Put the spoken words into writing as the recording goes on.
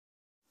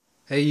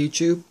Hey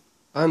YouTube,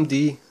 I'm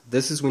D,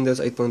 this is Windows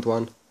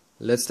 8.1.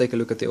 Let's take a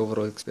look at the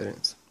overall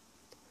experience.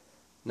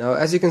 Now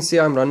as you can see,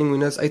 I'm running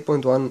Windows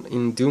 8.1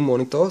 in dual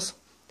monitors.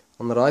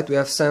 On the right we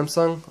have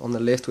Samsung, on the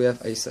left we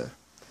have Acer.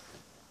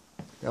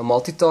 Now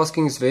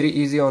multitasking is very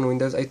easy on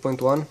Windows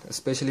 8.1,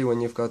 especially when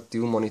you've got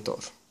dual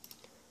monitors.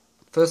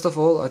 First of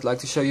all, I'd like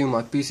to show you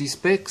my PC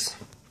specs.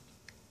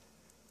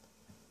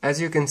 As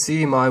you can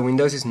see, my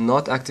Windows is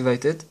not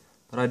activated,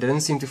 but I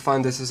didn't seem to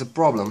find this as a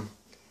problem.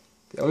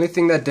 The only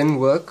thing that didn't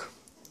work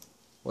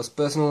was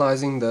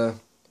personalizing the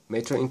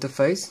Metro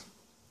interface,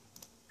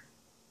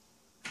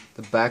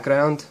 the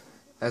background,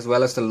 as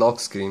well as the lock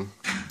screen.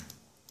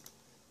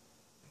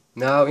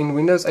 Now in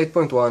Windows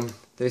 8.1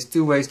 there's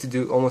two ways to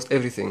do almost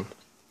everything.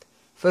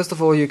 First of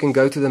all, you can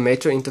go to the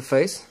Metro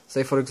interface,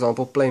 say for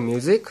example play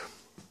music,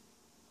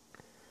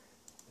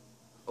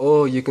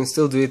 or you can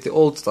still do it the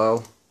old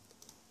style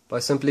by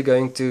simply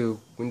going to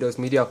Windows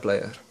Media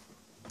Player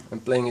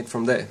and playing it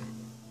from there.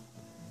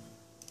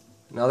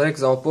 Another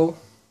example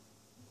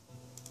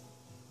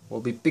will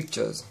be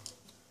pictures.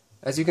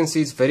 As you can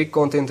see, it's very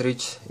content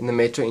rich in the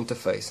Metro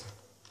interface,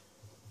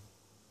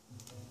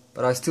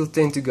 but I still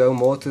tend to go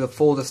more to the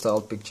folder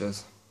style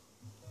pictures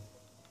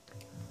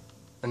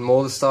and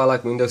more the style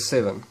like Windows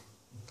 7.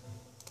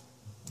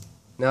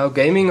 Now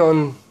gaming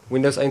on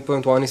Windows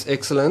 8.1 is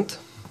excellent.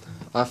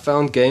 I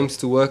found games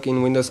to work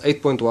in Windows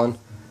 8.1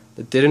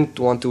 that didn't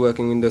want to work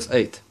in Windows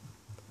 8.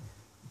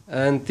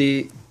 And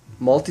the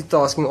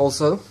multitasking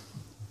also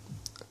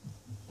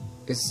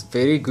is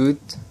very good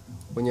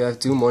when you have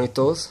two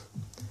monitors.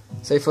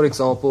 Say for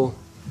example,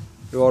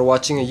 you are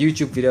watching a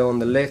YouTube video on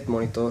the left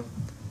monitor,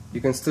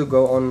 you can still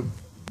go on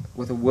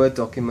with a Word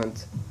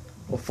document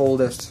or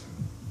folders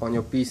on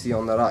your PC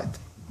on the right.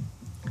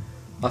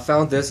 I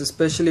found this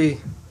especially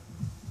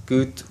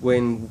good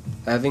when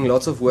having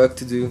lots of work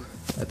to do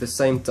at the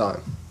same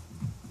time.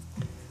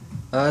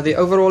 The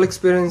overall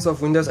experience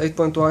of Windows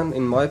 8.1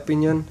 in my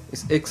opinion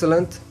is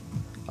excellent.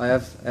 I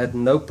have had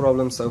no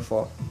problems so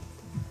far.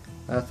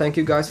 Thank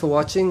you guys for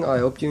watching. I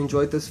hope you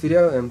enjoyed this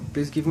video and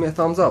please give me a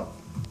thumbs up.